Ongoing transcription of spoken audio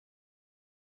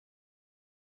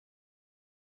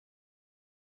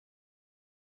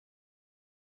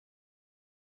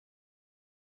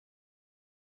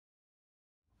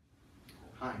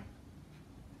Hi.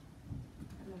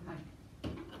 Hello, hi.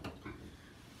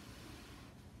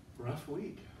 Rough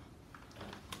week.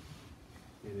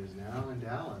 It is now in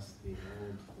Dallas, the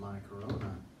old My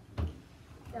Corona.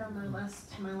 Yeah, my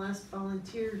last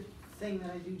volunteer thing that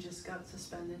I do just got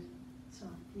suspended. So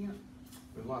yeah.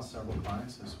 We've lost several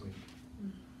clients this week,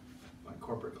 like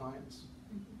corporate clients.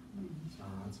 So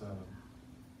it's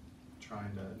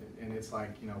trying to, and it's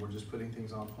like, you know, we're just putting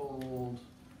things on hold,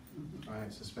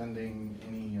 right? Suspending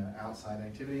any outside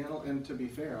activity. And to be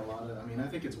fair, a lot of, I mean, I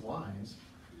think it's wise.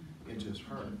 It just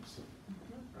hurts,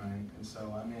 right? And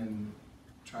so I'm in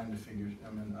trying to figure,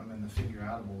 I'm in the figure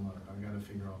outable mode. I've got to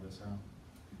figure all this out.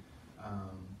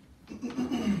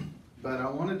 But I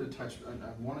wanted to touch,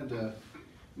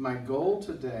 my goal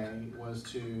today was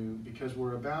to, because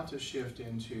we're about to shift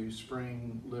into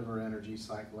spring liver energy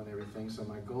cycle and everything, so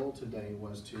my goal today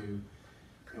was to,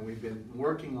 and we've been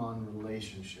working on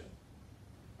relationship,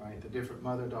 right? The different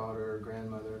mother-daughter,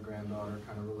 grandmother-granddaughter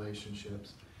kind of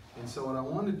relationships. And so what I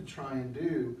wanted to try and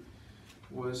do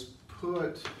was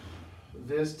put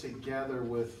this together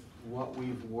with what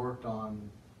we've worked on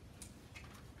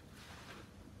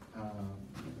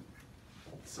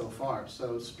so far.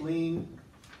 So spleen,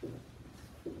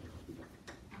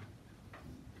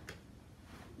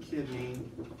 kidney,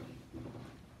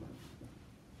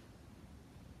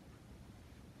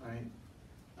 right?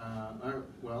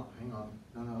 Well, hang on.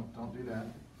 No, don't do that.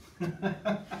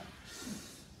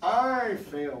 I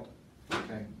failed.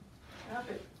 Okay. Stop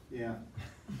it. Yeah.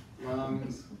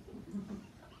 Lungs.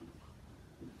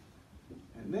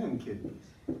 And then kidneys.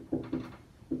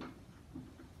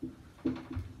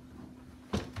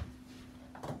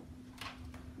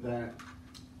 That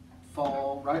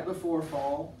fall, right before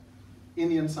fall,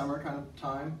 Indian summer kind of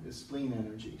time is spleen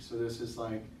energy. So this is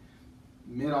like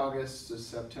mid-August to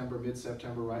September,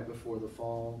 mid-September, right before the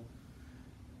fall.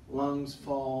 Lungs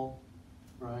fall,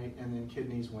 right, and then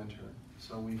kidneys winter.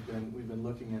 So we've been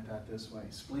looking at that this way.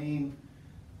 Spleen,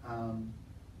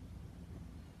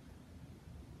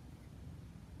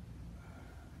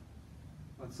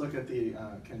 let's look at the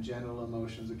congenital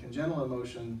emotions. The congenital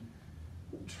emotion,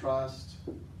 trust,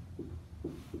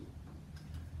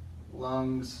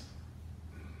 lungs,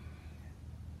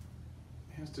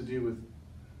 has to do with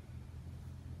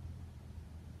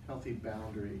healthy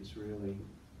boundaries, really.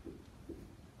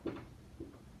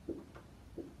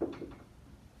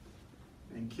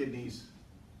 And kidneys,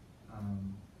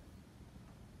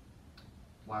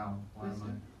 wow, why am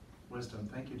I? Wisdom,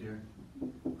 thank you, dear.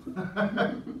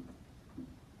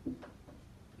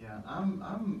 Yeah,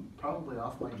 I'm probably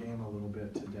off my game a little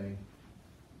bit today.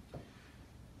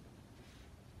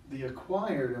 The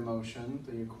acquired emotion,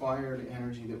 the acquired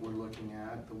energy that we're looking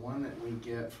at, the one that we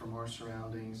get from our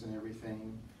surroundings and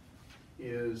everything,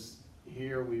 is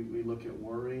here we look at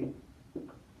worry.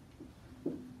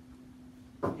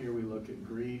 Here we look at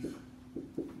grief.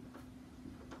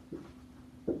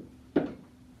 And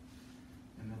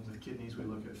then with kidneys we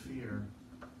look at fear.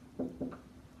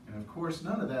 And of course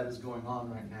none of that is going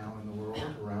on right now in the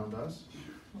world around us.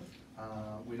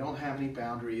 We don't have any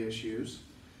boundary issues.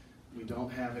 We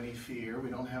don't have any fear. We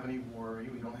don't have any worry.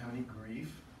 We don't have any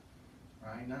grief.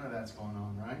 Right? None of that's going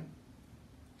on, right?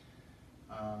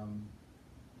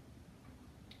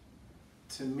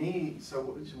 To me,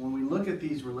 so when we look at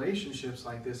these relationships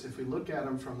like this, if we look at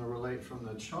them from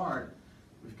the chart,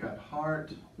 we've got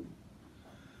heart,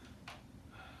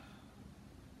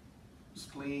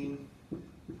 spleen,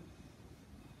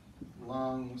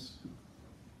 lungs,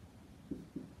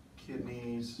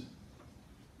 kidneys,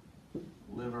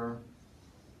 liver,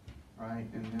 right?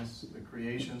 And this, the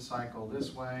creation cycle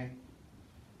this way.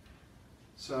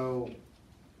 So,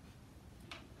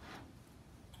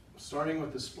 starting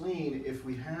with the spleen, if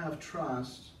we have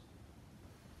trust,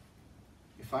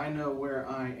 if I know where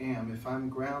I am, if I'm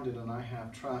grounded and I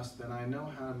have trust, then I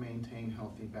know how to maintain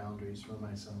healthy boundaries for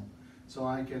myself. So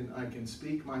I can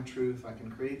speak my truth, I can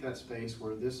create that space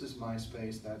where this is my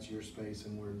space, that's your space,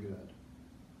 and we're good.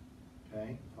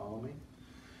 Okay, follow me?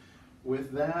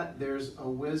 With that, there's a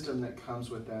wisdom that comes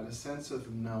with that, a sense of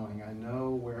knowing. I know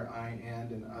where I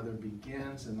end and other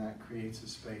begins, and that creates a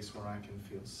space where I can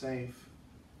feel safe.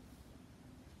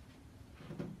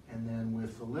 And then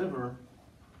with the liver,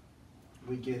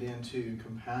 we get into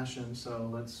compassion. So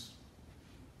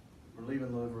we're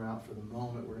leaving the liver out for the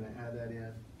moment. We're going to add that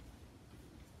in.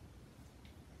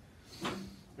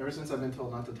 Ever since I've been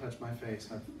told not to touch my face,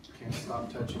 I can't stop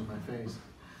touching my face.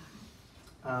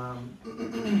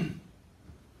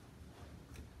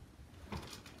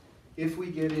 If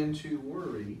we get into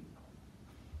worry,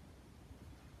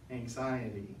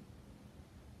 anxiety,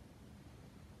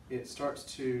 it starts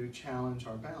to challenge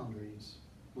our boundaries.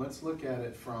 let's look at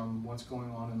it from what's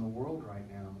going on in the world right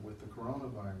now with the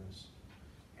coronavirus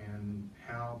and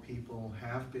how people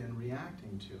have been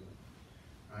reacting to it,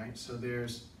 right? So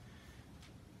there's,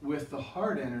 with the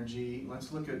heart energy,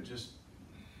 let's look at just,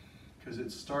 because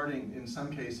it's starting, in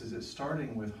some cases it's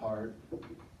starting with heart,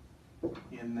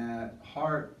 in that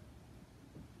heart,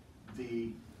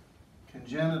 the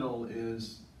congenital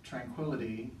is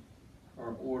tranquility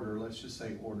or order, let's just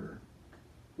say order.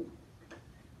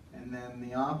 And then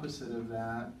the opposite of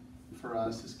that for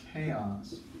us is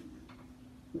chaos.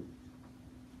 And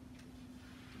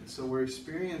so we're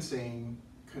experiencing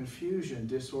confusion,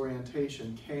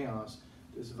 disorientation, chaos.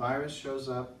 This virus shows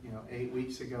up, 8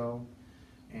 weeks ago,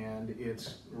 and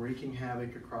it's wreaking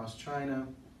havoc across China,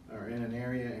 or in an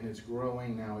area, and it's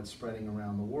growing. Now it's spreading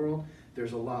around the world.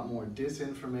 There's a lot more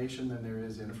disinformation than there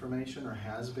is information, or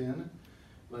has been.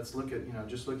 Let's look at,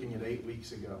 just looking at 8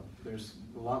 weeks ago. There's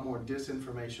a lot more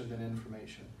disinformation than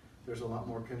information. There's a lot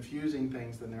more confusing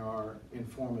things than there are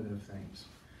informative things.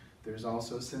 There's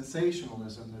also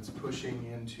sensationalism that's pushing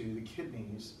into the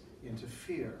kidneys, into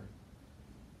fear,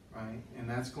 right? And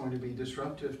that's going to be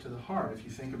disruptive to the heart. If you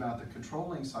think about the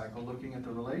controlling cycle, looking at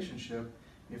the relationship,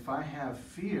 if I have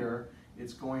fear,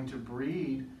 it's going to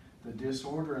breed the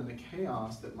disorder and the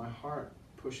chaos that my heart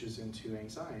pushes into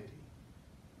anxiety.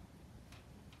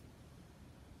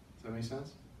 Does that make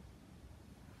sense?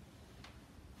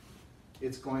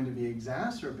 It's going to be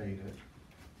exacerbated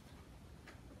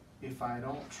if I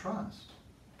don't trust.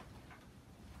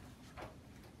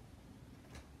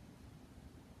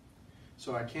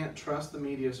 So I can't trust the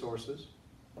media sources.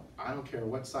 I don't care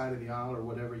what side of the aisle or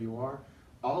whatever you are.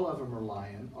 All of them are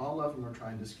lying. All of them are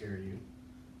trying to scare you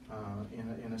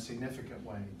in a significant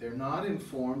way. They're not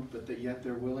informed, but yet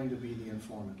they're willing to be the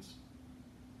informants.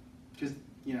 Because,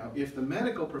 if the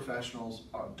medical professionals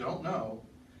don't know,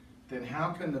 then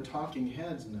how can the talking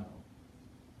heads know?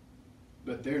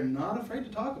 But they're not afraid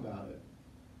to talk about it,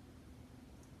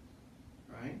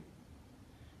 right?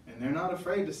 And they're not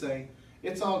afraid to say,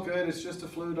 it's all good, it's just a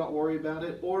flu, don't worry about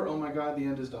it, or, oh my God, the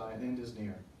end is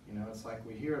near. It's like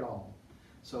we hear it all.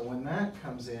 So when that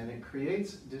comes in, it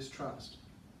creates distrust,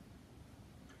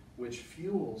 which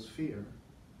fuels fear,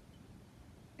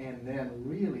 and then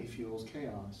really fuels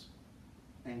chaos,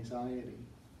 anxiety,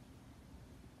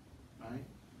 right?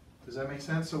 Does that make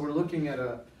sense? So we're looking at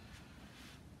a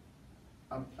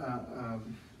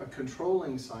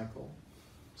controlling cycle.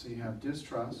 So you have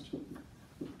distrust,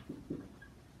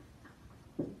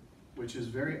 which is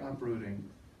very uprooting,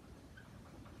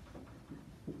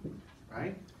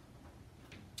 right?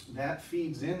 That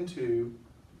feeds into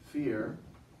fear,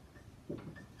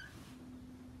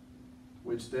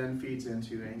 which then feeds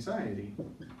into anxiety.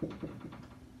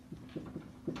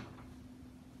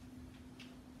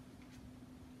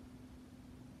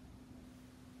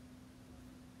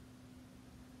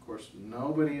 Of course,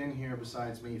 nobody in here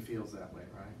besides me feels that way,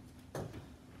 right?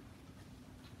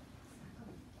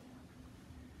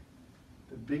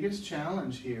 The biggest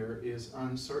challenge here is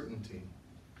uncertainty.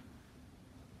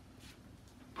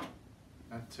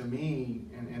 To me,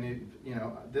 and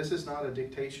it, this is not a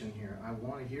dictation here. I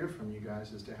want to hear from you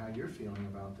guys as to how you're feeling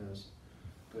about this.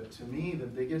 But to me, the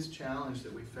biggest challenge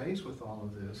that we face with all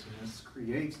of this, and this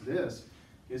creates this,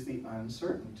 is the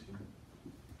uncertainty.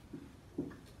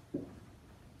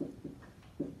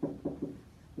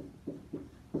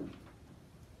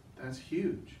 That's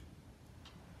huge,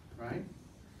 right?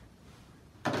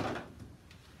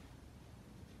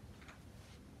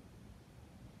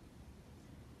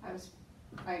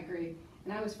 I agree.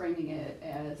 And I was framing it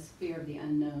as fear of the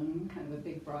unknown, kind of a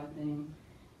big, broad thing.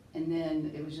 And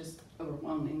then it was just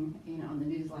overwhelming. On the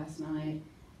news last night,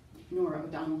 Nora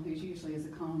O'Donnell, who usually is a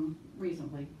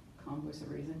reasonably calm voice of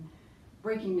reason,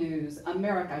 breaking news,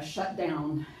 America shut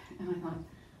down. And I thought,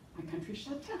 my country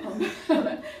shut down.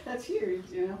 That's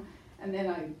huge, And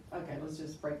then okay, let's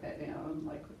just break that down.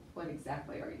 Like, what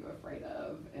exactly are you afraid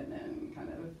of? And then kind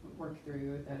of work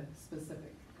through the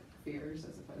specific fears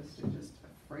as opposed to just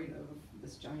afraid of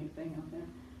this giant thing out there.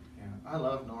 Yeah, I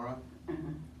love Nora. Uh-huh.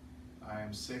 I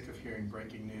am sick of hearing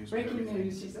breaking news. Breaking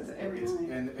news, she says it every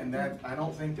night. And that, I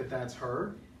don't think that that's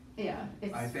her. Yeah.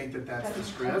 I think that that's the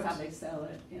script. That's how they sell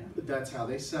it, That's how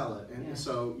they sell it. And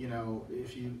so,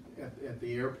 if you, at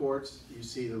the airports, you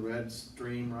see the red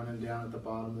stream running down at the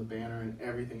bottom of the banner and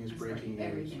everything is breaking news,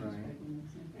 right? Breaking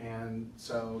news, And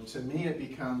so, to me, it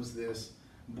becomes this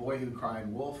boy who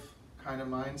cried wolf kind of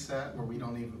mindset where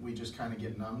we just kind of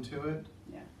get numb to it.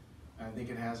 Yeah. I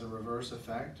think it has a reverse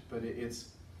effect, but it's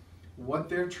what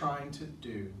they're trying to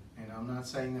do. And I'm not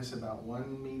saying this about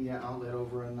one media outlet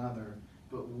over another,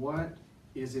 but what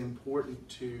is important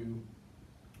to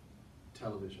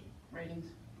television? Ratings,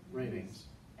 Ratings.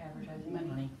 advertising, Money.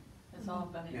 money. It's all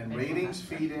about it. And ratings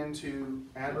feed into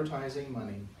advertising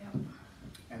money. Yep.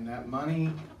 And that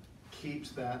money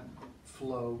keeps that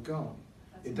flow going.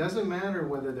 That's It doesn't matter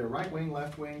whether they're right wing,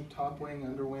 left wing, top wing,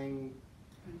 under wing,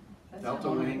 That's delta in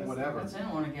one of- wing, whatever. That's in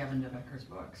one of Gavin DeBecker's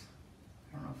books.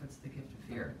 I don't know if it's The Gift of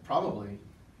Fear. Probably.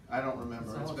 I don't remember.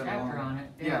 There's a It's whole been a chapter long. on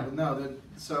it. Yeah, but no,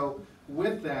 so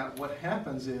with that, what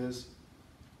happens is,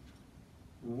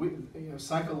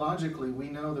 psychologically, we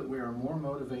know that we are more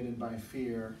motivated by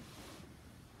fear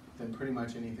than pretty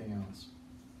much anything else.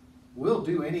 We'll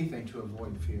do anything to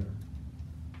avoid fear.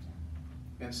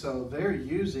 And so they're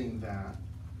using that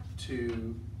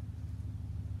to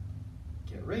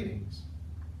get ratings,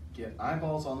 get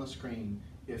eyeballs on the screen.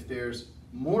 If there's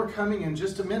more coming in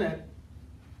just a minute,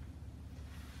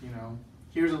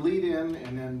 here's a lead in,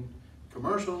 and then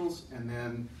commercials, and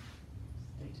then,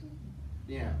 Stay tuned.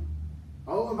 yeah.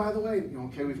 Oh, and by the way,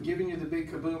 okay, we've given you the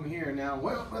big kaboom here. Now,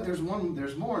 well, there's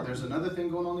more. There's another thing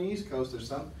going on the East Coast.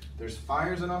 There's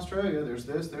fires in Australia. There's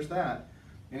this, there's that.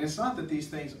 And it's not that these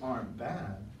things aren't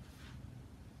bad,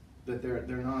 that they're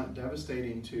not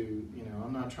devastating to,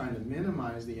 I'm not trying to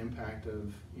minimize the impact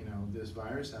of, this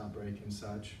virus outbreak and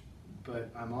such, but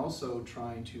I'm also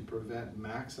trying to prevent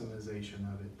maximization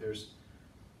of it.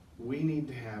 We need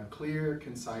to have clear,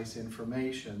 concise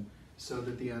information so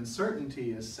that the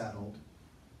uncertainty is settled,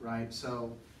 right?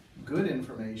 So good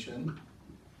information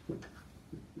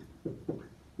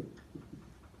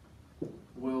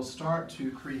will start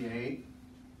to create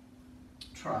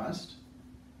trust,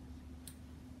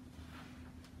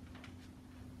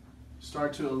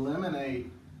 start to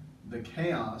eliminate the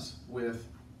chaos with,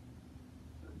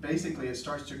 basically it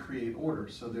starts to create order.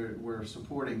 So we're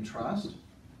supporting trust,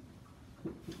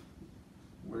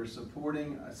 we're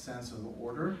supporting a sense of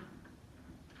order,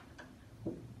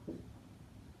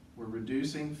 we're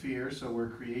reducing fear, so we're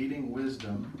creating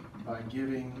wisdom by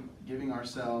giving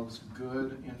ourselves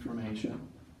good information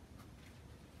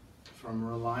from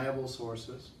reliable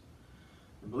sources.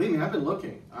 And believe me, I've been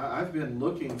looking. I've been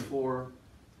looking for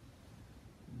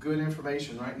good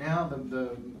information. Right now,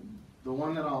 the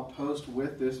one that I'll post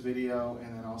with this video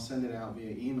and then I'll send it out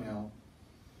via email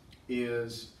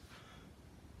is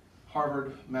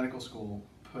Harvard Medical School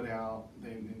put out,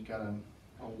 they've got a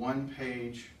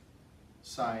one-page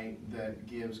site that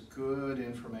gives good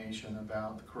information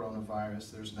about the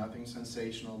coronavirus. There's nothing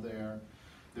sensational there.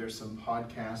 There's some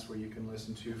podcasts where you can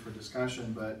listen to for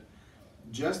discussion, but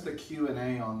just the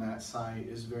Q&A on that site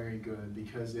is very good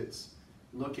because it's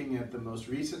looking at the most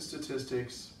recent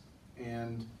statistics,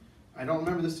 and I don't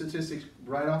remember the statistics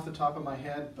right off the top of my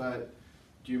head, but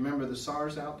do you remember the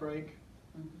SARS outbreak?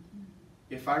 Mm-hmm.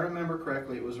 If I remember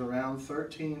correctly, it was around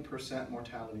 13%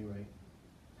 mortality rate.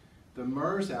 The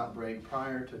MERS outbreak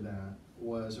prior to that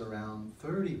was around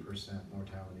 30%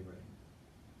 mortality rate.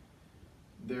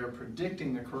 They're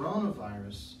predicting the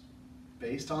coronavirus,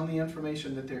 based on the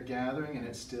information that they're gathering, and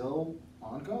it's still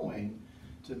ongoing,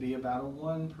 to be about a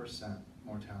 1%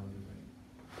 mortality rate.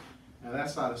 Now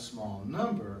that's not a small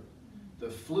number. The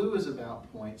flu is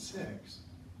about 0.6.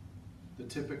 The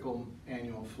typical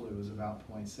annual flu is about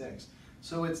 0.6.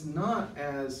 So it's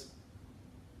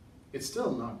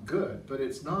still not good, but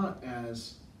it's not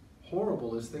as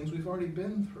horrible as things we've already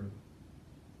been through.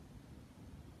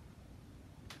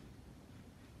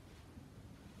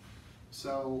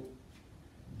 So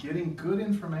getting good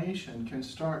information can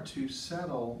start to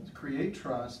settle, create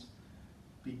trust,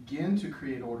 begin to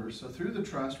create order. So through the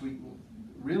trust,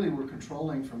 we're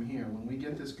controlling from here. When we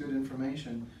get this good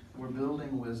information, we're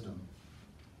building wisdom.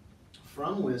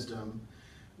 From wisdom,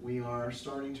 we are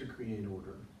starting to create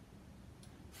order.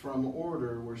 From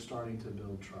order, we're starting to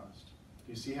build trust.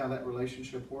 Do you see how that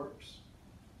relationship works?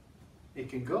 It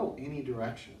can go any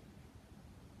direction.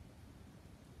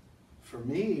 For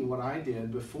me, what I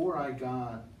did before I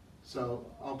got, so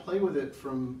I'll play with it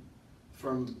from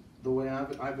the way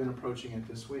I've been approaching it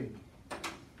this week.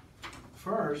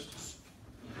 First,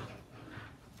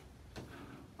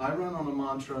 I run on a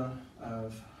mantra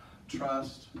of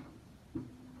trust,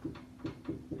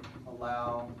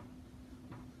 allow,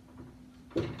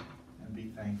 and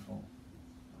be thankful.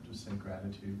 I'll just say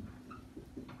gratitude.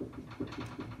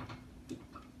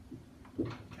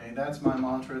 Okay, that's my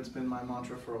mantra. It's been my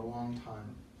mantra for a long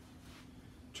time.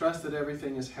 Trust that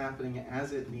everything is happening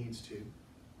as it needs to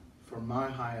for my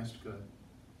highest good,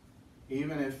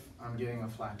 even if I'm getting a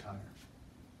flat tire.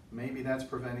 Maybe that's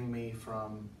preventing me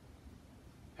from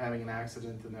having an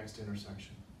accident at the next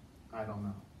intersection. I don't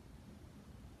know.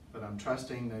 But I'm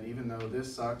trusting that even though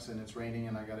this sucks and it's raining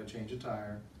and I got to change a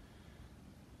tire,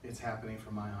 it's happening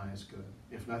for my highest good.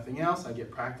 If nothing else, I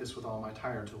get practice with all my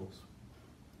tire tools.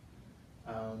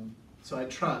 So I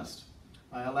trust.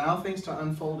 I allow things to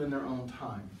unfold in their own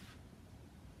time.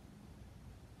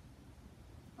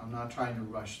 I'm not trying to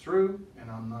rush through, and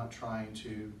I'm not trying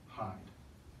to hide.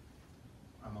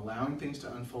 I'm allowing things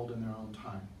to unfold in their own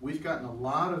time. We've gotten a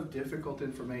lot of difficult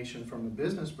information from a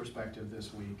business perspective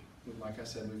this week. Like I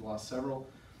said, we've lost several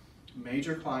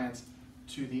major clients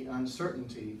to the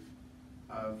uncertainty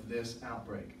of this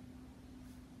outbreak.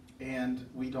 And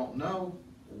we don't know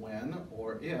when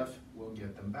or if we'll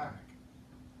get them back.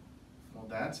 Well,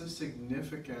 that's a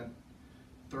significant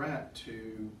threat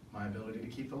to my ability to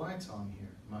keep the lights on here,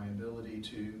 my ability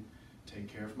to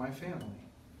take care of my family.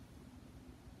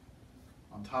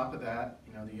 On top of that,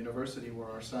 you know, the university where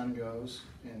our son goes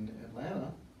in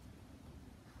Atlanta,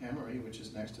 Emory, which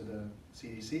is next to the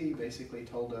CDC, basically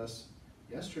told us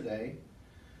yesterday,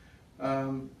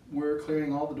 we're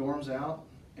clearing all the dorms out,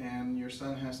 and your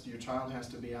child has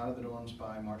to be out of the dorms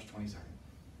by March 22nd.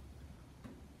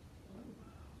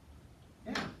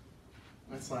 Yeah,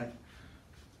 it's like,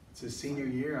 it's his senior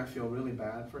year. I feel really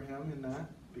bad for him in that,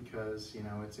 because, you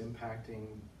know, it's impacting,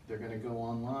 they're gonna go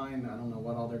online, I don't know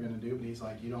what all they're gonna do, but he's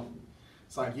like,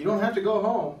 it's like, you don't have to go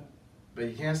home, but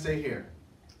you can't stay here.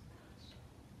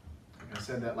 Like I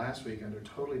said that last week under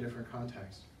totally different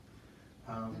context.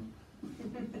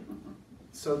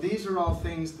 So these are all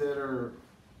things that are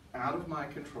out of my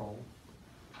control,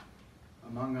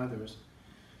 among others.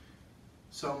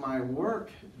 So my work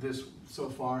so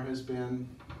far has been,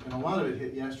 and a lot of it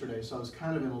hit yesterday, so I was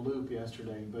kind of in a loop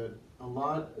yesterday, but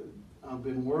I've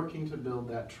been working to build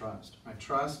that trust. I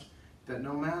trust that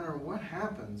no matter what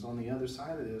happens on the other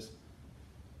side of this,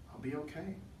 I'll be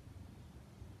okay.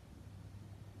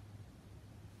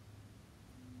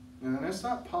 And that's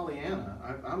not Pollyanna.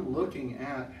 I'm looking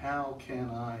at how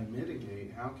can I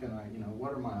mitigate, how can I, you know,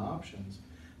 what are my options?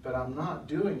 But I'm not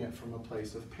doing it from a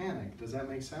place of panic. Does that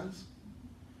make sense?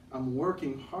 I'm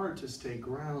working hard to stay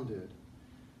grounded.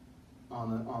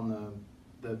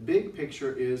 The big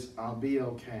picture is I'll be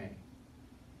okay.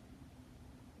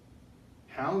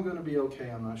 How I'm going to be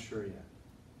okay, I'm not sure yet.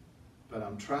 But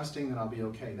I'm trusting that I'll be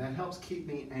okay. That helps keep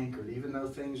me anchored, even though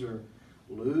things are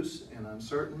loose and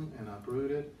uncertain and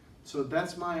uprooted. So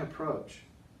that's my approach,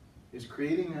 is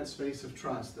creating that space of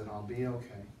trust that I'll be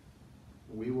okay.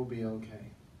 We will be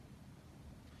okay.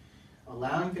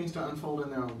 Allowing things to unfold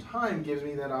in their own time gives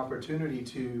me that opportunity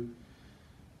to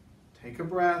take a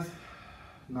breath,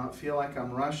 not feel like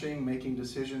I'm rushing, making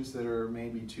decisions that are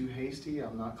maybe too hasty.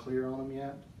 I'm not clear on them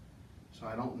yet. So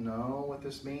I don't know what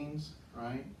this means,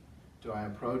 right? Do I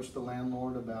approach the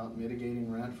landlord about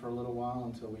mitigating rent for a little while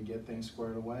until we get things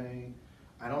squared away?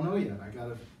 I don't know yet.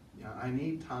 I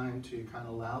need time to kind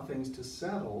of allow things to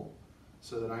settle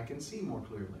so that I can see more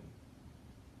clearly.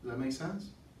 Does that make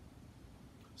sense?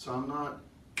 So I'm not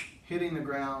hitting the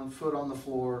ground, foot on the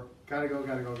floor, gotta go,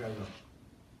 gotta go, gotta go.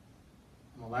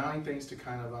 I'm allowing things to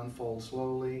kind of unfold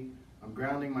slowly. I'm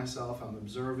grounding myself, I'm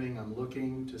observing, I'm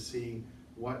looking to see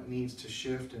what needs to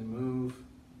shift and move,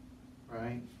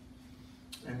 right?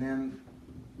 And then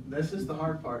this is the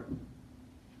hard part,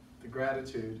 the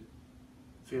gratitude,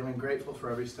 feeling grateful for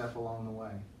every step along the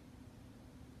way.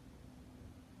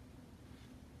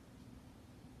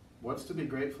 What's to be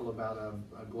grateful about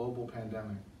a global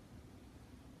pandemic?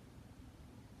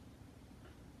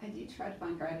 I do try to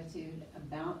find gratitude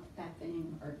about that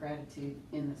thing or gratitude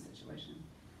in the situation.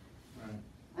 Right.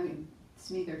 I mean,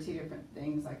 to me, they're two different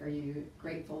things. Like, are you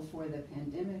grateful for the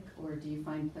pandemic, or do you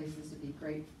find places to be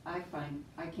grateful?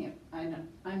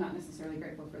 I'm not necessarily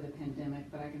grateful for the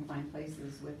pandemic, but I can find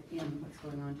places within what's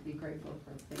going on to be grateful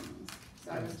for things.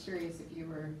 So I was curious if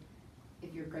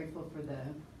you're grateful for the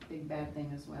big bad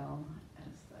thing as well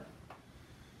as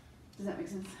does that make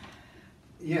sense?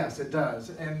 Yes, it does,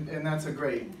 and that's a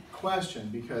great question,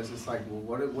 because it's like, well,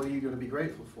 what are you going to be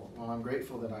grateful for? Well, I'm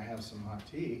grateful that I have some hot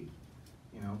tea,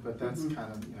 you know, but that's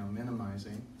kind of, you know,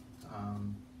 minimizing.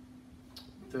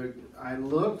 I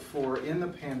look for, in the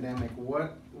pandemic,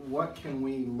 what can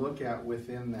we look at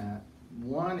within that?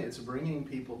 One, it's bringing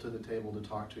people to the table to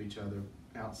talk to each other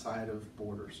outside of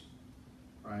borders,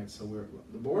 right? So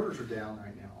the borders are down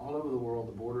right now. All over the world,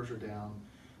 the borders are down.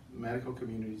 Medical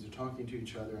communities are talking to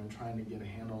each other and trying to get a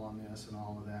handle on this and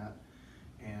all of that.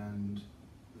 And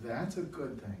that's a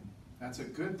good thing. That's a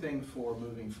good thing for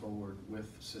moving forward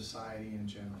with society in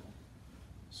general.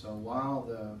 So while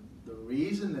the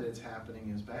reason that it's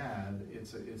happening is bad,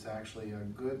 it's actually a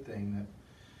good thing that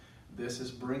this is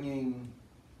bringing.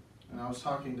 And I was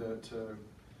talking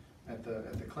at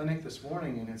the clinic this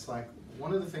morning, and it's like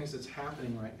one of the things that's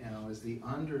happening right now is the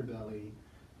underbelly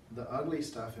the ugly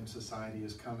stuff in society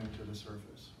is coming to the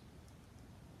surface.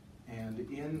 And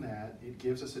in that, it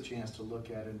gives us a chance to look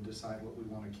at it and decide what we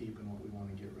want to keep and what we want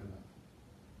to get rid of.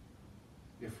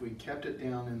 If we kept it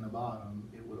down in the bottom,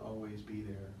 it would always be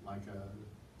there, like a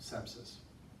sepsis. Does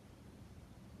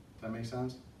that make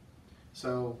sense?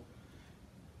 So,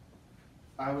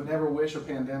 I would never wish a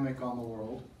pandemic on the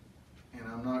world, and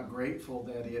I'm not grateful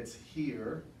that it's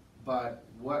here, but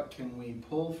what can we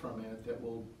pull from it that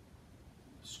will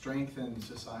strengthen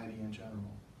society in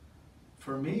general?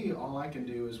 For me, all I can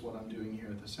do is what I'm doing here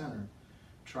at the center,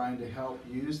 trying to help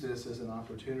use this as an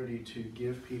opportunity to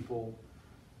give people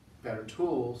better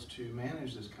tools to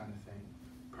manage this kind of thing.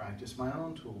 Practice my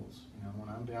own tools. You know, when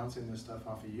I'm bouncing this stuff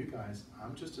off of you guys,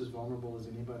 I'm just as vulnerable as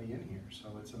anybody in here.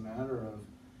 So it's a matter of,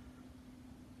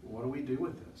 what do we do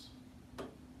with this?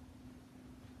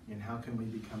 And how can we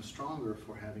become stronger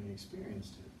for having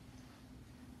experienced it?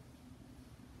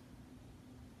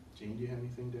 Jean, do you have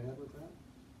anything to add with that?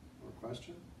 Or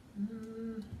question?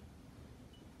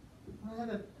 I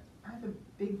have a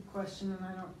big question, and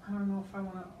I don't know if I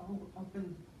want to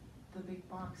open the big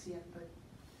box yet, but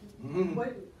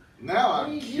what? Now what I'm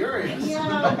do you curious. Do?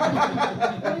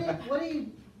 Yeah.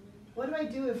 What do I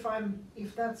do if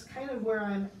that's kind of where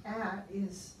I'm at,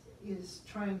 is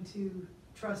trying to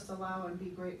trust, allow, and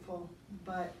be grateful,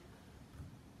 but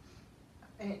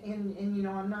and you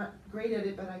know, I'm not great at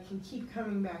it, but I can keep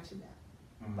coming back to that.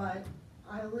 Mm. But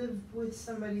I live with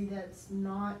somebody that's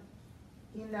not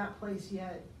in that place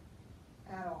yet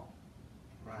at all.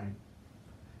 Right.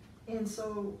 And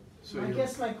so I you're-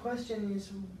 guess my question is,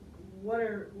 what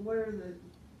are the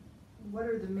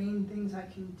main things I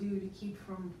can do to keep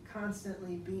from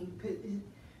constantly being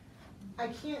I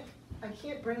can't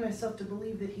bring myself to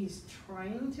believe that he's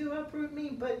trying to uproot me,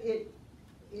 but it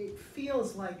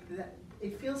feels like that.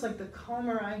 It feels like the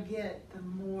calmer I get, the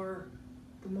more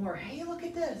hey, look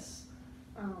at this,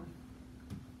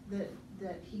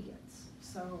 that he gets.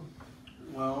 So.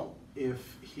 Well,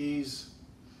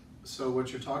 so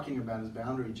what you're talking about is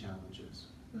boundary challenges,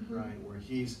 Mm-hmm. right? Where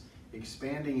he's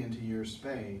expanding into your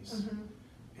space,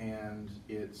 Mm-hmm. and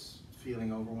it's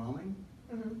feeling overwhelming.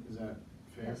 Mm-hmm. Is that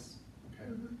fair? Yes. Okay.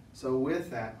 Mm-hmm. So with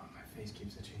that, oh, my face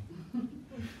keeps itching.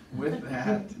 With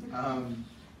that,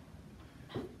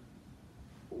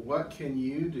 what can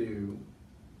you do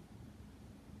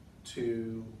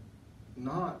to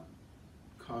not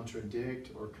contradict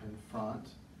or confront,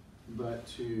 but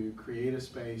to create a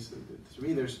space? To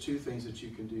me, there's two things that you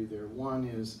can do there. One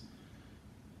is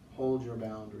hold your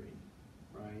boundary,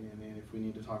 right? And then if we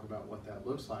need to talk about what that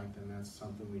looks like, then that's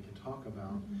something we can talk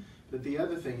about. Mm-hmm. But the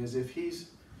other thing is,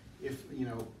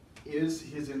 is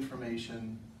his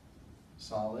information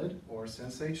solid or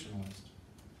sensationalist?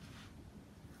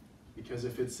 Because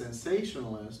if it's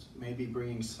sensationalist, maybe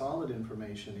bringing solid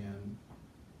information in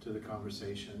to the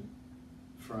conversation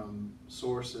from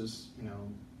sources,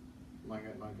 like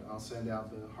I'll send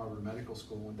out the Harvard Medical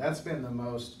School one. That's been the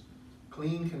most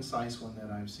clean, concise one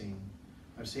that I've seen.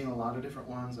 I've seen a lot of different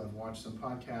ones. I've watched some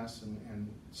podcasts and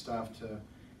stuff to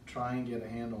try and get a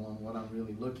handle on what I'm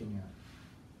really looking at.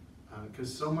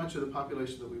 Because so much of the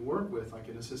population that we work with, like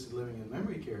in assisted living and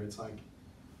memory care, it's like,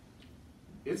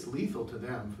 it's lethal to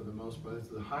them for the most part.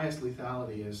 The highest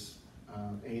lethality is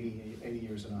 80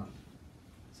 years and up.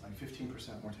 It's like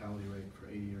 15% mortality rate for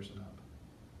 80 years and up.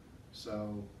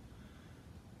 So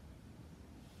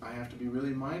I have to be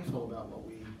really mindful about what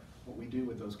we do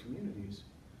with those communities.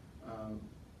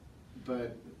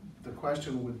 But the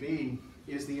question would be,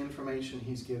 is the information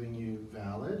he's giving you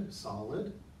valid,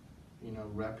 solid,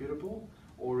 reputable,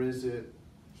 or is it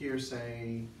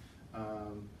hearsay,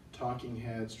 talking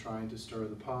heads trying to stir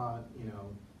the pot,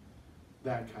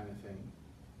 that kind of thing?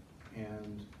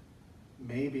 And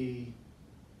maybe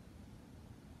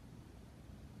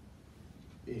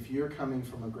if you're coming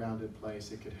from a grounded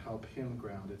place, it could help him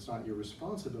ground. It's not your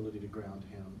responsibility to ground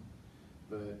him,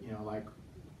 but like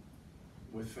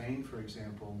with Fane, for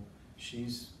example,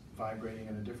 she's vibrating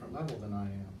at a different level than I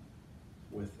am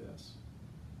with this.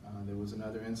 There was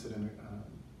another incident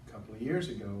a couple of years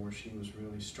ago where she was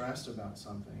really stressed about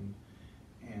something,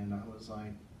 and I was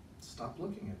like, stop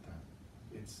looking at that.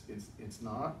 It's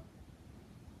not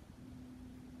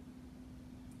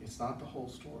the whole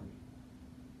story.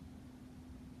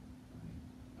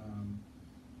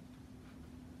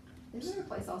 Is there a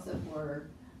place also for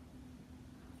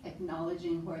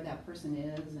acknowledging where that person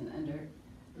is and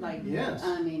Yes.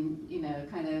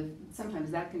 kind of,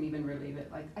 sometimes that can even relieve it.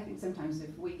 Like, I think sometimes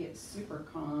if we get super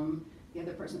calm, the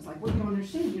other person's like, well, you don't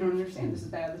understand, this is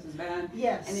bad.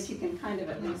 Yes. And if you can kind of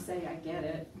at least say, I get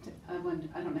it, I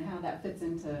don't know how that fits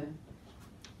into.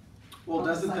 Well, on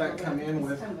the doesn't that cycle, come but in it's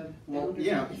with, kind of a well, boundary.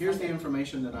 yeah, It's here's like the a-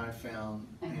 information that I found,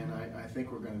 and Uh-huh. I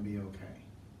think we're gonna be okay.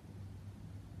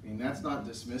 I mean, that's not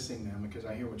dismissing them, because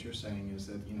I hear what you're saying is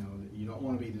that, you know, that you don't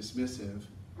wanna be dismissive,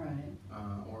 Right,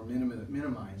 or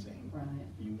minimizing. right.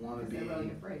 You wanna Because be. they're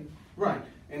really afraid. Right,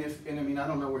 and I mean, I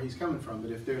don't know where he's coming from,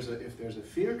 but if there's a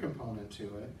fear component to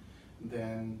it,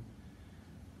 then,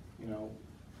 you know,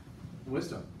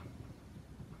 wisdom.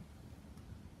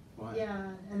 What?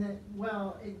 Yeah, and it,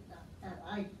 well,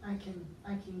 I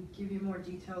can give you more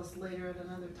details later at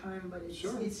another time, but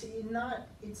Sure. it's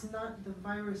not the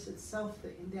virus itself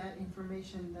that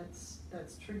information that's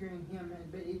triggering him,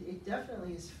 but it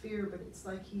definitely is fear, but it's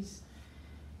like it's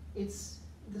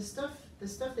the stuff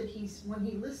that when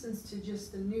he listens to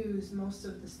just the news, most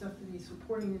of the stuff that he's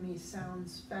reporting to me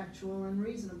sounds factual and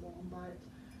reasonable, but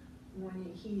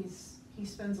when he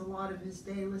spends a lot of his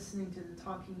day listening to the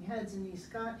talking heads, and he's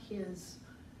got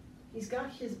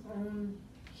his own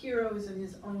heroes and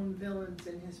his own villains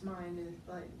in his mind,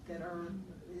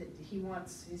 he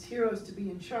wants his heroes to be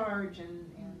in charge, and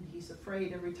he's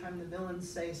afraid every time the villains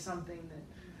say something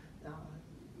that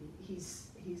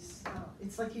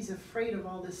it's like he's afraid of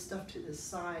all this stuff to the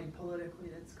side politically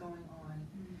that's going on,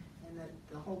 and that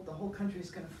the whole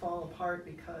country's gonna fall apart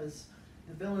because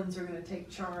the villains are gonna take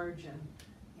charge, and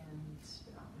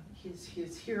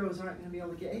his heroes aren't gonna be able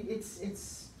to get,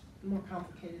 it's more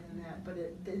complicated than that, but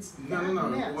it's that No,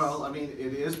 mess. well, I mean,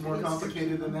 it is more It's-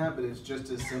 complicated than that, but it's just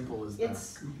as simple as that.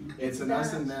 It's an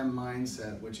us and that. them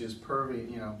mindset, which is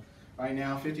you know, right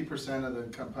now, 50% of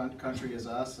the country is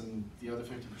us, and the other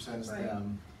 50% is Right.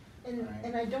 them. And, Right.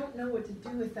 and I don't know what to do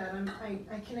with that.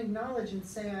 I can acknowledge and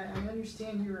say, I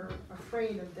understand you're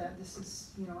afraid of that. This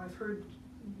is, you know, I've heard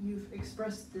you've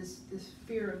expressed this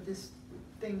fear of this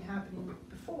thing happening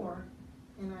before,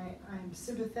 and I'm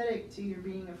sympathetic to your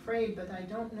being afraid, but I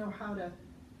don't know how to,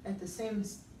 at the same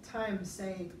time,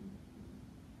 say,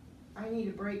 I need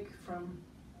a break from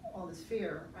all this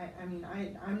fear.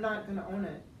 I'm not gonna own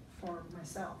it for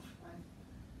myself.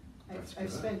 That's I've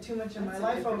good. spent too much of my That's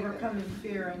life actually pretty good. overcoming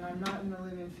fear, and I'm not gonna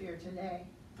live in fear today.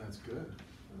 That's good.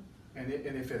 And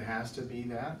if it has to be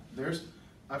that,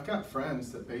 I've got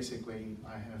friends that basically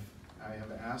I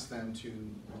have asked them to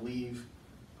leave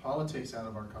politics out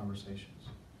of our conversations,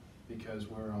 because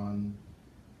we're on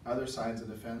other sides of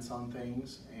the fence on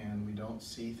things, and we don't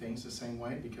see things the same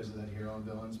way because of that hero and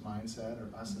villains mindset, or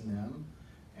us and them.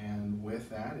 And with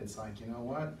that, it's like, you know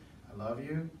what, I love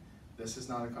you, this is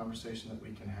not a conversation that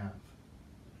we can have,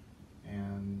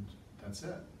 and that's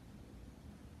it.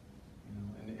 You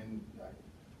know, and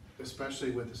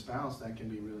especially with the spouse, that can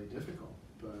be really difficult,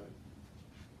 but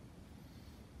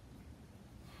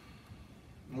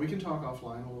we can talk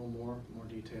offline a little more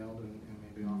detailed, and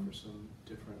maybe offer some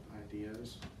different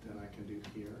ideas than I can do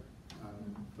here.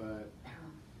 But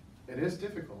it is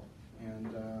difficult,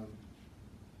 and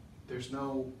there's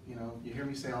no, you know, you hear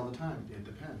me say all the time, it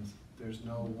depends. There's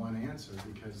no one answer,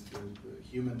 because the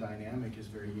human dynamic is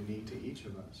very unique to each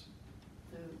of us.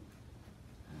 I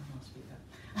don't want to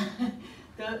speak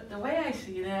up. The way I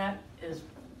see that is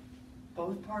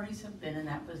both parties have been in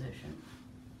that position.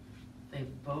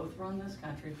 They've both run this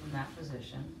country from that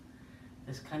position.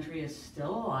 This country is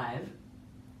still alive.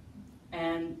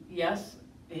 And yes,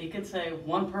 he could say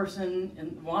one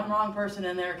wrong person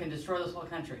in there can destroy this whole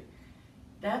country.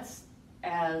 That's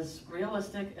as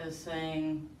realistic as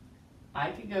saying,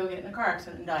 I could go get in a car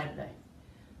accident and die today.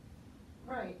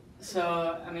 Right.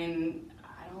 So, I mean,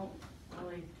 I don't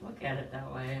really look at it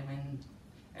that way. I mean,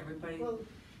 everybody Well,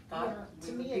 thought yeah,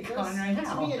 to we would me be it going does, right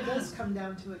now. to me it does come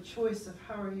down to a choice of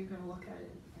how are you gonna look at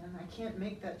it, and I can't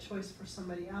make that choice for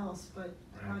somebody else, but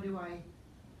how Right.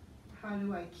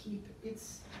 do I keep,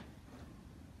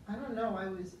 I don't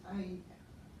know,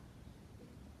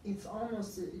 it's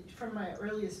almost, from my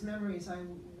earliest memories,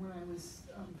 when I was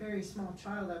a very small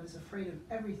child, I was afraid of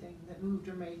everything that moved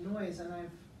or made noise, and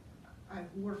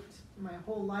I've worked my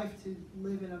whole life to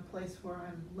live in a place where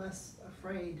I'm less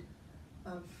afraid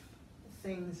of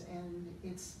things, and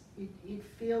it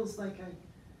feels like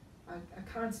a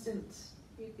constant,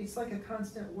 it's like a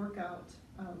constant workout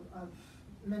of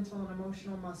mental and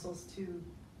emotional muscles to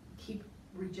keep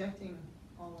rejecting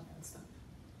all of that stuff.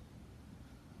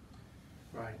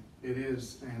 Right, it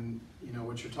is, and you know,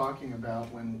 what you're talking about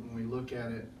when we look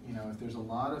at it, you know, if there's a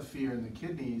lot of fear in the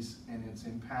kidneys and it's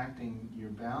impacting your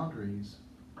boundaries,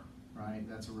 right,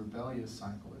 that's a rebellious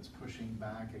cycle. It's pushing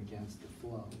back against the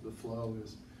flow. The flow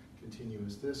is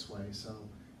continuous this way, so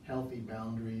healthy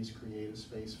boundaries create a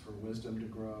space for wisdom to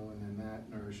grow, and then that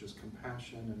nourishes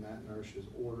compassion, and that nourishes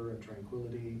order and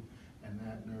tranquility, and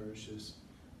that nourishes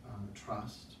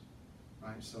trust.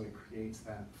 right? So it creates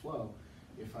that flow.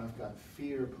 If I've got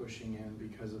fear pushing in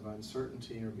because of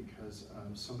uncertainty or because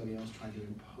of somebody else trying to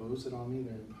impose it on me,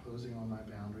 they're imposing on my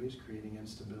boundaries, creating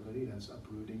instability, that's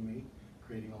uprooting me,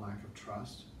 creating a lack of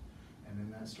trust, and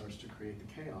then that starts to create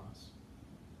the chaos,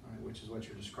 right? Which is what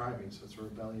you're describing, so it's a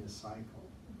rebellious cycle.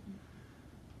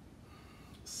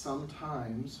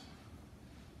 Sometimes,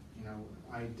 you know,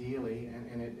 ideally,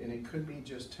 and it could be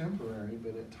just temporary,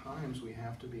 but at times we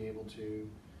have to be able to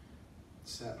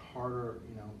set harder,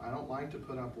 you know, I don't like to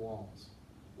put up walls.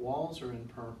 Walls are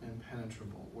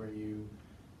impenetrable, where you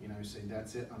say,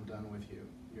 that's it, I'm done with you,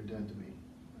 you're dead to me,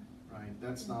 right?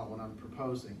 That's not what I'm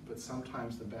proposing, but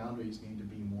sometimes the boundaries need to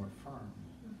be more firm,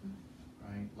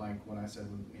 right? Like what I said,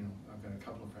 you know, I've got a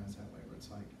couple of friends that way, where it's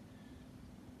like,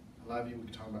 I love you, we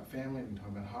can talk about family, we can talk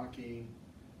about hockey,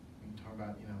 we can talk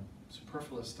about, you know,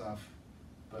 superfluous stuff,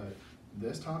 but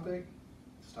this topic,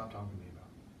 stop talking to me about.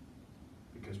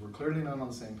 Because we're clearly not on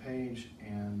the same page,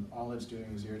 and all it's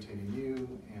doing is irritating you,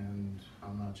 and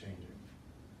I'm not changing.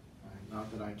 Right? Not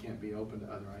that I can't be open to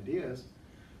other ideas,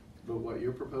 but what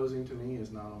you're proposing to me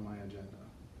is not on my agenda.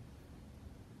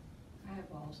 I have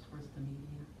walls towards the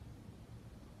media.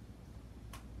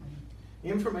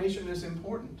 Information is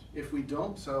important. If we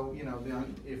don't, so, you know,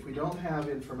 if we don't have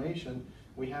information,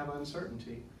 we have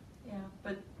uncertainty. Yeah,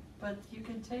 but you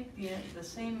can take the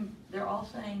same, they're all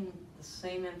saying the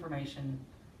same information.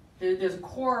 There's a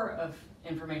core of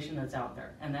information that's out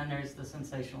there, and then there's the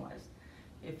sensationalized.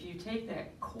 If you take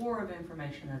that core of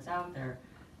information that's out there,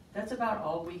 that's about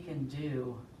all we can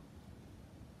do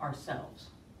ourselves.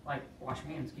 Like wash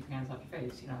your hands, keep your hands off your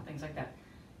face, you know, things like that.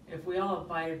 If we all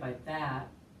abided by that,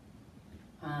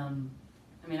 I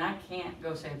mean, I can't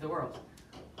go save the world,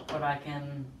 but I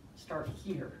can start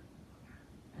here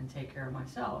and take care of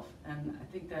myself. And I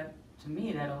think that, to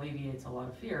me, that alleviates a lot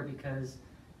of fear, because,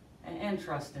 and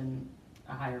trust in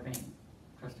a higher being,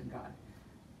 trust in God,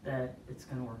 that it's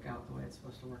going to work out the way it's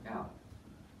supposed to work out.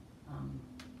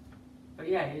 But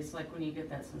yeah, it's like when you get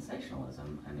that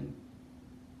sensationalism. I mean,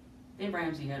 Dave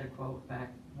Ramsey had a quote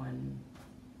back when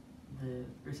the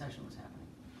recession was happening,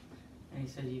 and he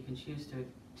said, you can choose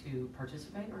to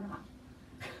participate or not.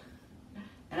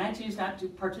 And I choose not to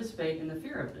participate in the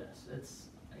fear of this. It's,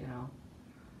 you know.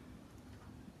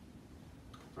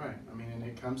 Right, I mean, and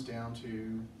it comes down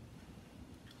to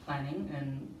planning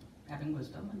and having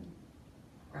wisdom and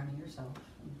grounding yourself.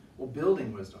 well,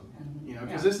 building wisdom, And, you know,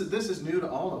 because yeah. this is new to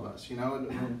all of us, you know.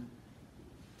 And I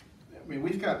mean,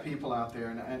 we've got people out there,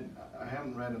 and I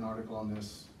haven't read an article on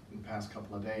this in the past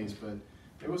couple of days, but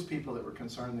there was people that were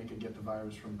concerned they could get the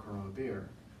virus from Corona beer.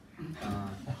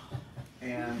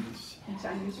 And In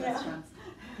Chinese restaurants.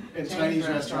 in Chinese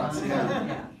restaurants, yeah.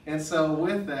 Yeah. And so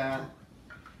with that,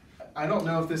 I don't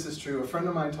know if this is true. A friend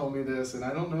of mine told me this, and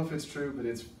I don't know if it's true, but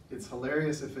it's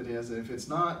hilarious if it is. And if it's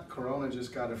not, Corona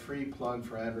just got a free plug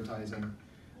for advertising.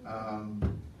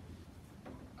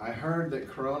 I heard that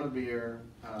Corona beer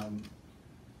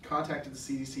contacted the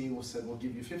CDC and said, we'll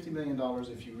give you $50 million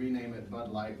if you rename it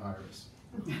Bud Light virus.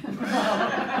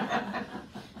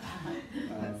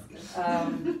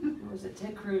 Was it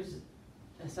Ted Cruz?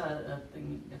 I saw a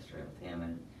thing yesterday with him,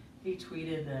 and he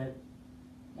tweeted that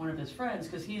one of his friends,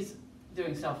 because he's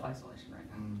doing self-isolation right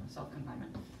now,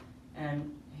 self-confinement,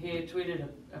 and he had tweeted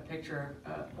a picture.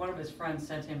 One of his friends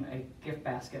sent him a gift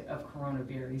basket of Corona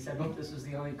beer. He said, "Hope this was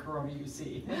the only Corona you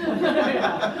see."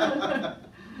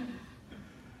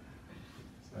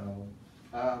 So,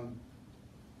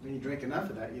 when you drink enough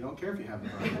of that, you don't care if you have the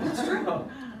virus. It's true.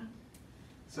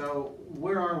 So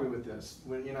where are we with this?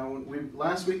 When, you know,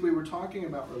 last week we were talking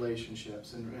about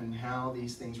relationships and how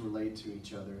these things relate to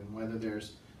each other, and whether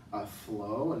there's a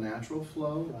flow, a natural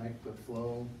flow, like the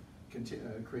flow,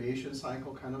 creation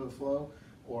cycle kind of a flow,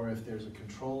 or if there's a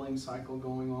controlling cycle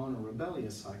going on, a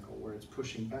rebellious cycle where it's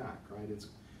pushing back, right? It's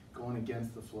going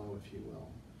against the flow, if you will.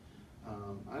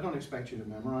 I don't expect you to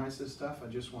memorize this stuff. I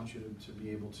just want you to be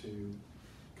able to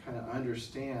kind of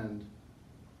understand,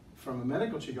 from a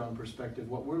medical Qigong perspective,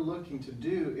 what we're looking to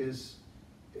do is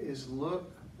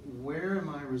look, where am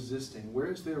I resisting?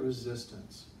 Where is there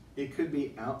resistance? It could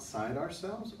be outside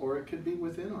ourselves, or it could be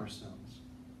within ourselves.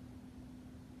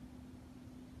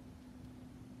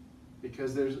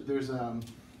 Because there's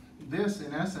this,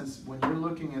 in essence, when you're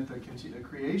looking at the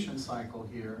creation cycle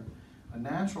here, a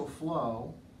natural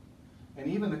flow, and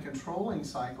even the controlling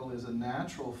cycle is a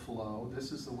natural flow.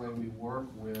 This is the way we work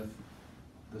with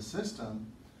the system.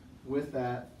 With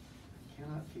that, I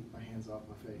cannot keep my hands off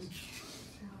my face.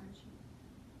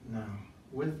 No.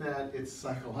 With that, it's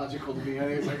psychological to me.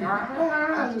 It's like,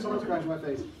 I just want to scratch my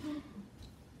face.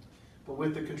 But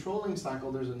with the controlling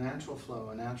cycle, there's a natural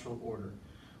flow, a natural order.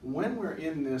 when we're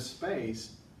in this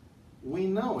space, we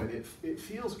know it. It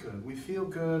feels good. We feel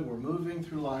good. We're moving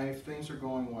through life. Things are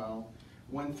going well.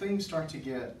 When things start to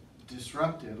get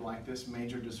disrupted, like this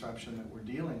major disruption that we're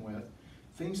dealing with,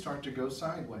 things start to go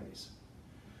sideways.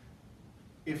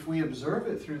 If we observe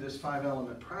it through this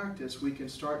 5-element practice, we can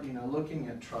start, looking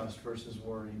at trust versus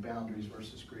worry, boundaries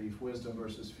versus grief, wisdom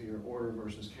versus fear, order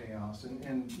versus chaos,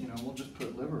 and we'll just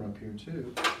put liver up here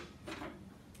too.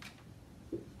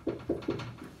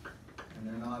 And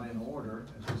they're not in order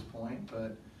at this point,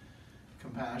 but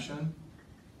compassion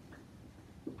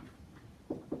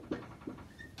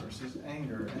versus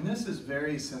anger. And this is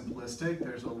very simplistic.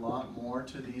 There's a lot more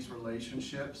to these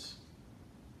relationships,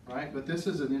 right? But this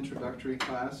is an introductory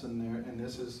class, and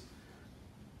this is,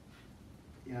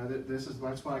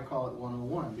 that's why I call it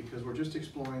 101, because we're just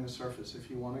exploring the surface. If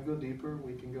you want to go deeper,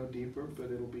 we can go deeper,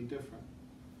 but it'll be different.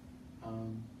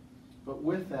 But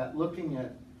with that, looking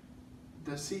at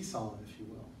the seesaw, if you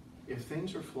will. If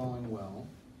things are flowing well,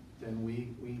 then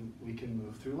we can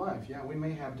move through life. Yeah, we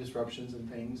may have disruptions and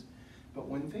things, but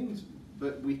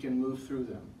we can move through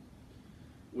them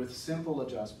with simple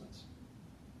adjustments.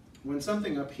 When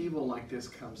something upheaval like this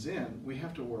comes in, we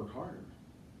have to work harder.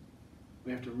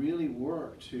 We have to really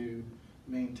work to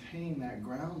maintain that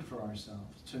ground for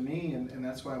ourselves. To me, and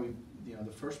that's why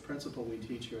the first principle we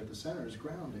teach here at the center is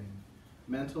grounding.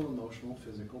 Mental, emotional,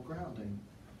 physical grounding.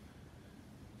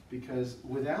 Because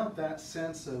without that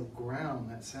sense of ground,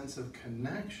 that sense of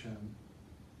connection,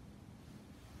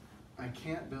 I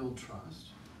can't build trust.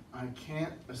 I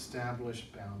can't establish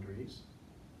boundaries.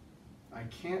 I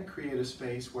can't create a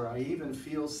space where I even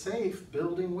feel safe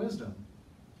building wisdom.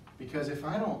 Because if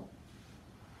I don't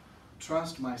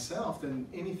trust myself, then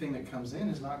anything that comes in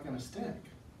is not going to stick.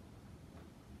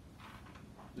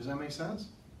 Does that make sense?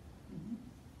 Mm-hmm.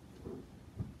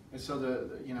 And so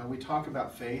we talk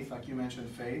about faith, like you mentioned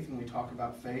faith, and we talk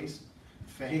about faith.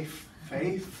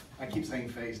 I keep saying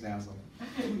face now. So.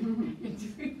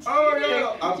 Oh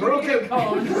yeah, I broke it.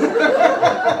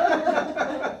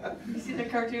 You see the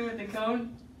cartoon with the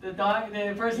cone? The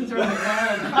person's throwing the cone,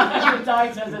 and the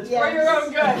dog says it's for your own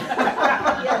good.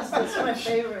 Yes, that's my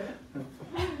favorite.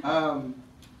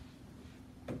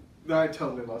 No, I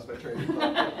totally lost my train of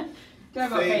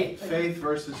thought. Faith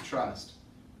versus trust.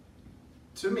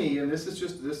 To me, and this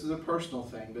is a personal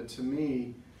thing, but to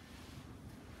me,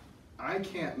 I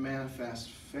can't manifest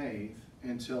faith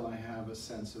until I have a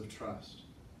sense of trust,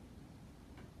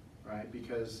 right?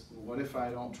 Because what if I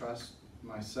don't trust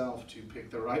myself to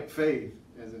pick the right faith,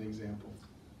 as an example?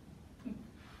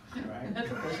 Right?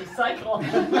 That's a vicious cycle.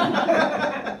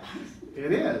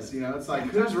 It is, it's like,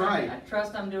 who's right? I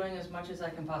trust I'm doing as much as I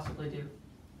can possibly do.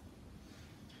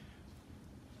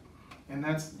 And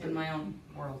that's in my own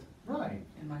world. Right.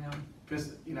 In my own.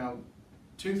 Because,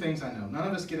 two things I know. None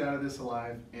of us get out of this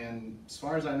alive, and as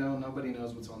far as I know, nobody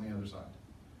knows what's on the other side.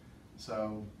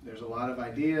 So there's a lot of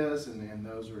ideas, and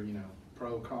those are,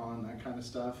 pro, con, that kind of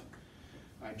stuff.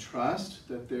 I trust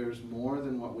that there's more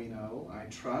than what we know. I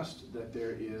trust that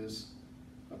there is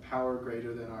a power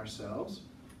greater than ourselves.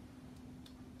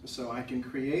 So I can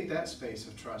create that space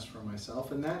of trust for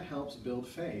myself, and that helps build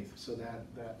faith, so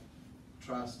that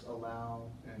trust, allow,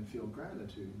 and feel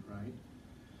gratitude, right?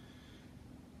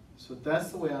 So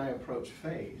that's the way I approach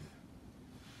faith.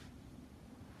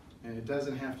 And it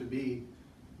doesn't have to be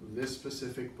this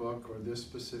specific book or this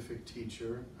specific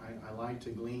teacher. I like to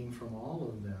glean from all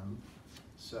of them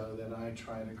so that I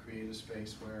try to create a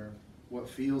space where what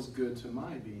feels good to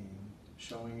my being,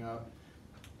 showing up.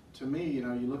 To me,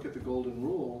 you look at the golden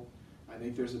rule, I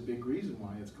think there's a big reason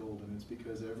why it's golden. It's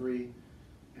because every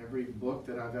book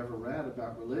that I've ever read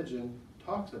about religion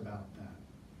talks about that,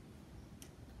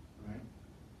 right?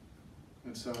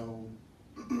 And so,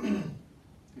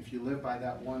 if you live by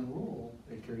that one rule,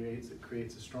 it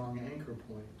creates a strong anchor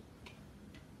point.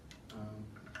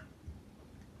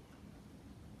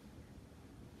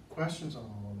 Questions on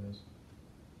all of this?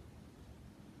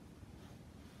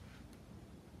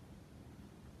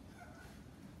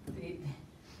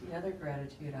 The other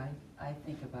gratitude I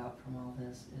think about from all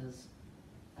this is,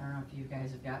 I don't know if you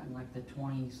guys have gotten like the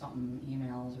 20-something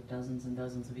emails or dozens and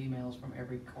dozens of emails from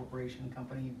every corporation,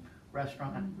 company,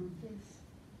 restaurant. Mm-hmm. Yes.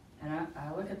 And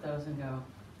I look at those and go,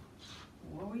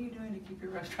 what were you doing to keep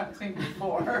your restaurant clean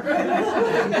before?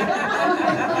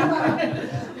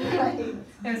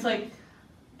 And it's like,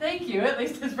 thank you, at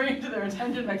least it's bringing to their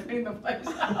attention by cleaning the place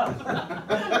up.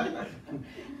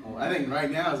 Well, I think right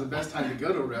now is the best time to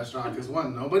go to a restaurant because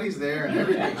one, nobody's there and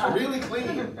everything's really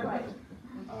clean. Right.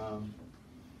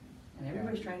 And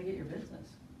everybody's trying to get your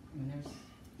business. I mean, there's.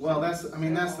 Well, that's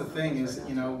the thing is,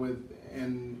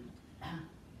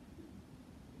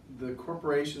 the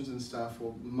corporations and stuff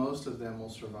will, most of them will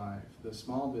survive. The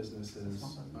small businesses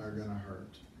are gonna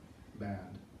hurt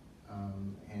bad.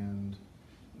 And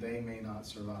they may not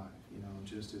survive, you know,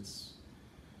 just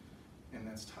and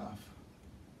that's tough.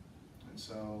 And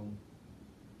so,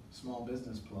 small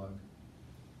business plug.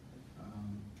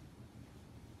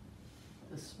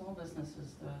 The small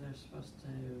businesses, though, they're supposed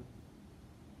to,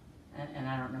 and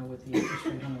I don't know what the interest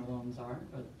rate on their loans are,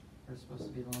 but there's supposed to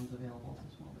be loans available to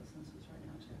small businesses right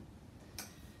now too.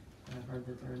 And I've heard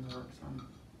that they're in the works on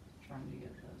trying to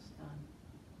get this done.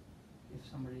 If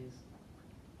somebody's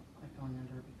like going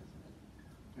under because of it.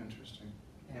 Interesting.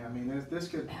 Yeah, I mean, this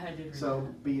could, I did read so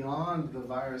that. beyond the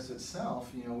virus itself,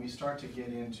 you know, we start to get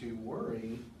into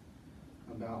worry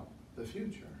about the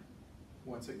future.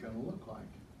 What's it gonna look like?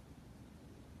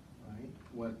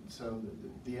 Right? So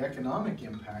the economic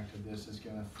impact of this is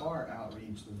gonna far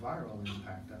outreach the viral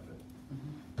impact of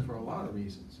it, for a lot of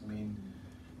reasons. I mean,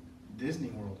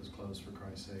 Disney World is closed, for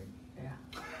Christ's sake. Yeah.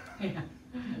 Yeah.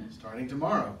 Starting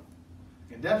tomorrow,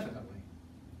 indefinitely.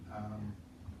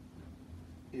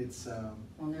 It's,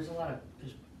 Well, there's a lot of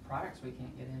just products we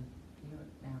can't get in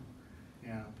now.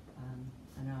 yeah,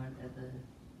 I know at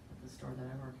the store that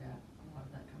I work at, a lot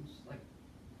of that comes, like,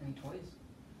 any toys,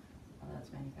 a lot of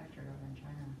that's manufactured over in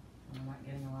China, and we're not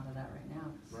getting a lot of that right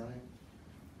now. right.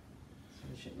 So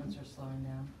the shipments are slowing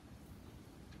down.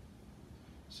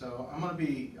 So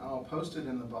I'll post it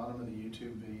in the bottom of the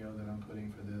YouTube video that I'm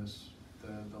putting for this,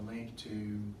 the link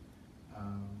to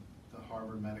the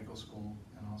Harvard Medical School,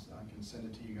 and also I can send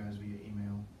it to you guys via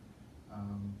email.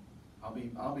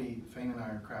 Fane and I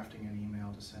are crafting an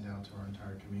email to send out to our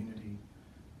entire community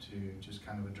to just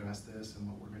kind of address this and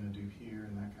what we're gonna do here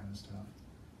and that kind of stuff.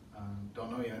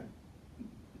 Don't know yet.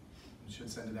 We should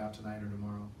send it out tonight or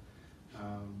tomorrow.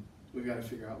 We've got to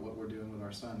figure out what we're doing with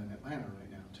our son in Atlanta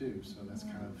right now too, so that's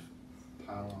kind of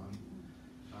pile on.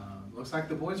 Looks like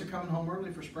the boys are coming home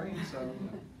early for spring, so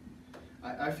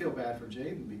I feel bad for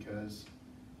Jaden because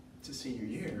it's a senior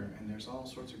year and there's all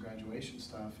sorts of graduation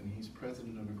stuff, and he's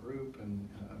president of a group, and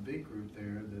a big group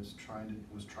there that's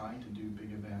was trying to do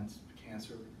big events,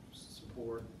 cancer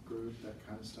support group, that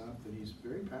kind of stuff that he's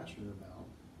very passionate about,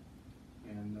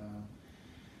 and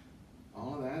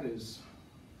all of that is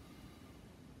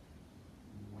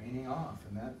waning off,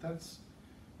 and that's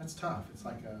tough. It's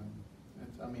like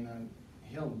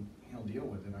he'll deal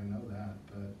with it. I know that,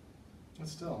 but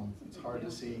it's hard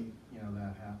to see, you know,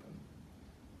 that happen.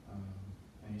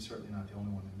 And he's certainly not the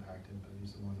only one impacted, but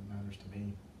he's the one that matters to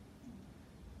me.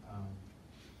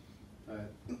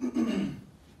 But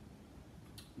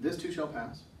this too shall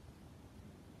pass.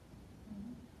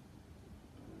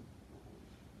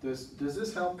 Does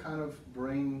this help kind of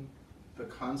bring the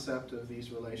concept of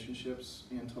these relationships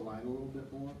into light a little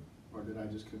bit more? Or did I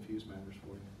just confuse matters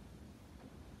for you?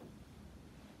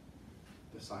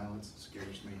 The silence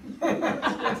scares me.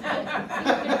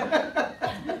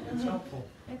 It's helpful.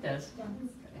 It does.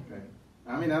 Okay.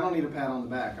 I mean, I don't need a pat on the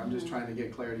back. I'm just trying to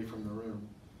get clarity from the room.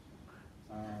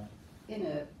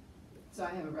 So I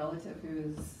have a relative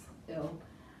who is ill,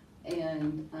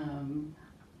 and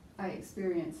I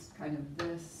experienced kind of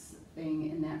this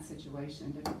thing in that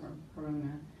situation, different from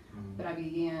Corona, but I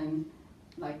began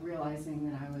like realizing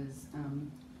that I was,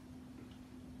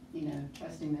 you know,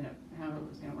 trusting that however it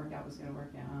was going to work out was going to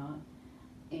work out,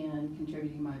 and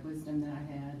contributing my wisdom that I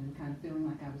had, and kind of feeling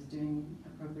like I was doing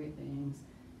appropriate things,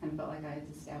 kind of felt like I had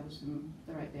established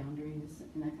the right boundaries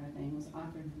and that kind of thing, was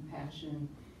offering compassion,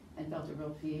 and felt a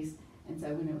real peace. And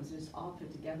so when it was just all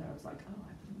put together, I was like, oh,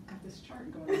 I've got this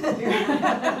chart going on here.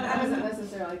 I wasn't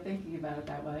necessarily thinking about it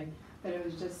that way, but it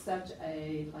was just such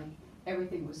a, like,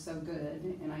 everything was so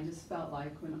good, and I just felt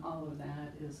like when all of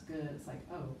that is good, it's like,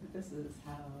 oh, this is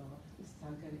how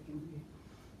good it can be.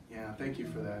 Yeah, thank you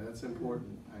for that. That's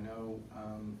important. I know.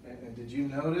 And did you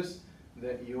notice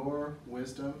that your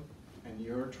wisdom and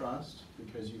your trust,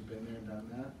 because you've been there, done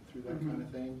that, through that kind of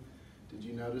thing, did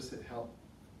you notice it helped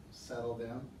settle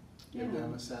them, give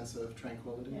them a sense of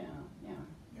tranquility?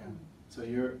 Yeah. So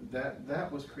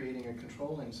that was creating a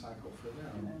controlling cycle for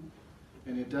them.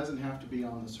 And it doesn't have to be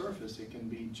on the surface. It can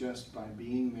be just by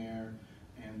being there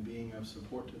and being of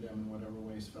support to them in whatever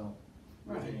ways felt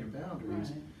within your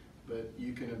boundaries. Right. But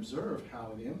you can observe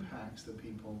how it impacts the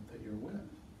people that you're with.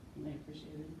 And they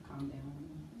appreciate it, calm down.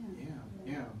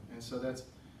 Yeah. And so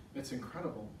it's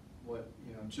incredible what,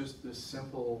 you know, just this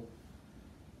simple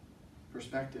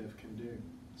perspective can do.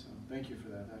 So thank you for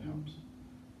that. That helps.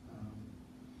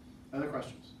 Other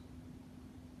questions?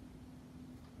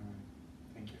 All right.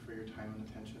 Thank you for your time and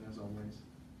attention as always.